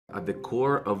At the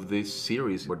core of this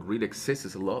series, what really exists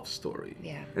is a love story.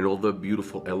 Yeah. And all the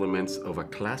beautiful elements of a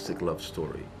classic love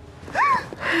story.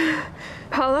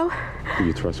 Paolo? Do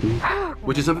you trust me?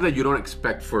 Which is something that you don't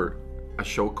expect for a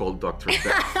show called Dr.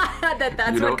 Death.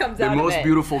 That's what comes out of it. The most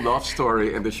beautiful love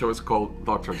story, and the show is called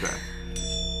Dr. Death.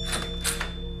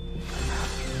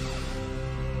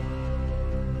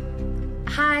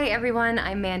 Hi everyone,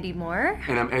 I'm Mandy Moore.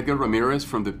 And I'm Edgar Ramírez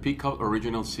from the Peacock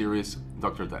original series,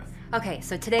 Dr. Death. Okay,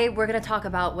 so today we're gonna talk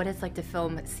about what it's like to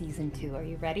film season 2. Are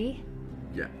you ready?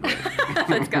 Yeah.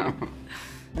 Let's go.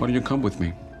 Why don't you come with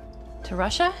me To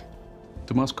Russia?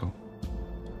 to Moscow?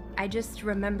 I just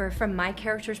remember from my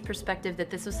character's perspective that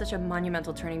this was such a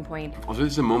monumental turning point. Also,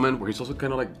 this is a moment where he's also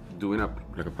kind of like doing a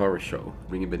power show,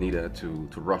 bringing Benita to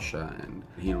Russia, and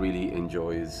he really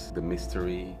enjoys the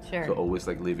mystery. Sure. So always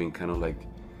like living kind of like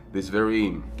this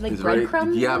very... Like this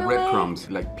breadcrumbs Yeah, in a way? breadcrumbs,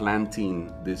 like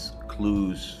planting these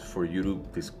clues for you to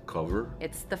discover.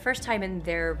 It's the first time in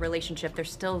their relationship. They're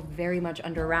still very much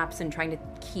under wraps and trying to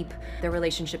keep their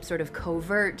relationship sort of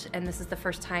covert, and this is the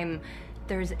first time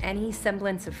there's any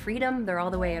semblance of freedom. They're all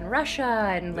the way in Russia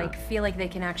and like feel like they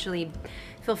can actually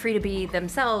feel free to be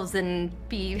themselves and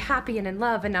be happy and in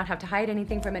love and not have to hide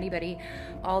anything from anybody.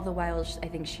 All the while, I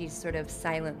think she's sort of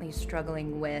silently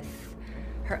struggling with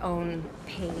her own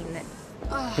pain.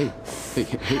 Hey,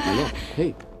 my love,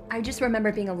 hey. I just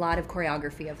remember being a lot of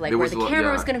choreography of like There where was the a lot-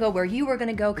 camera was yeah. gonna go, where you were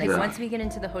gonna go, because Yeah. once we get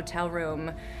into the hotel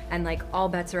room and like all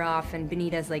bets are off and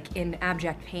Benita's like in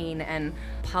abject pain and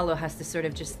Paolo has to sort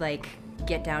of just like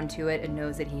get down to it and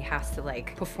knows that he has to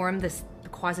like perform this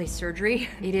quasi-surgery.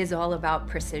 It is all about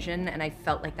precision, and I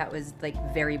felt like that was like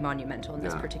very monumental in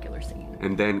this particular scene.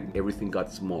 And then everything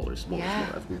got smaller, smaller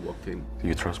as we walked in. Do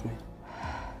you trust me?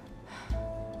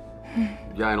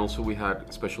 Yeah, and also we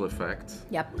had special effects.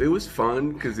 Yep. It was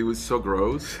fun because it was so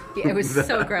gross. Yeah, it was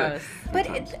so gross.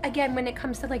 But again, when it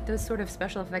comes to like those sort of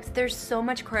special effects, there's so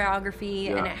much choreography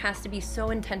and it has to be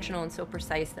so intentional and so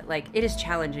precise that like it is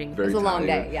challenging. It was a long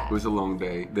day, yeah. It was a long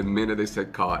day. The minute they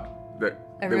said cut, that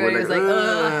Everybody was like,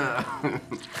 ugh.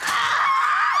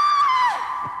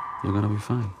 You're gonna be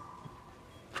fine.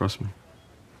 Trust me.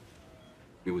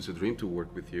 It was a dream to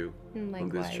work with you on this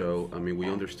Likewise. show. I mean, we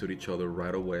understood each other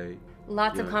right away.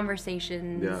 Lots of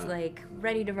conversations, Yeah. like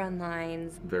ready to run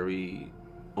lines. Very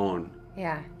on.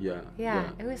 Yeah. Yeah.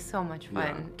 It was so much fun.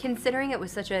 Yeah. Considering it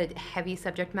was such a heavy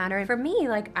subject matter, for me,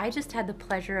 like, I just had the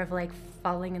pleasure of, like,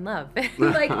 falling in love.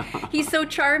 Like, he's so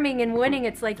charming and winning.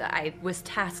 It's like I was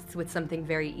tasked with something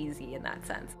very easy in that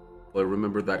sense. I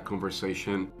remember that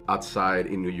conversation outside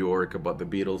in New York about the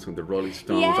Beatles and the Rolling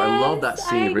Stones. I love that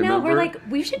scene. I know. Remember? We're like,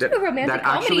 we should do a romantic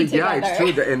comedy together. Yeah, it's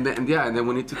true. And then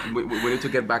we need to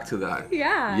get back to that.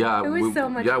 Yeah, it was so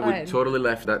much fun. We totally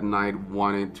left that night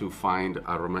wanting to find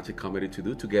a romantic comedy to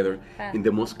do together in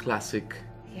the most classic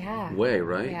way,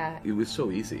 right? Yeah. It was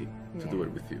so easy to do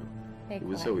it with you. Likewise. It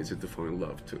was so easy to fall in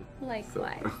love too.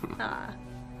 Likewise.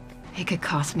 It could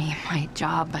cost me my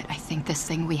job, but I think this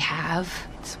thing we have,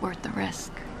 it's worth the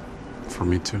risk. For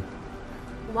me too.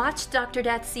 Watch Dr.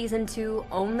 Death Season 2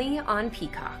 only on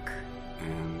Peacock.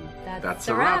 And That's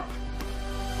a a wrap. wrap.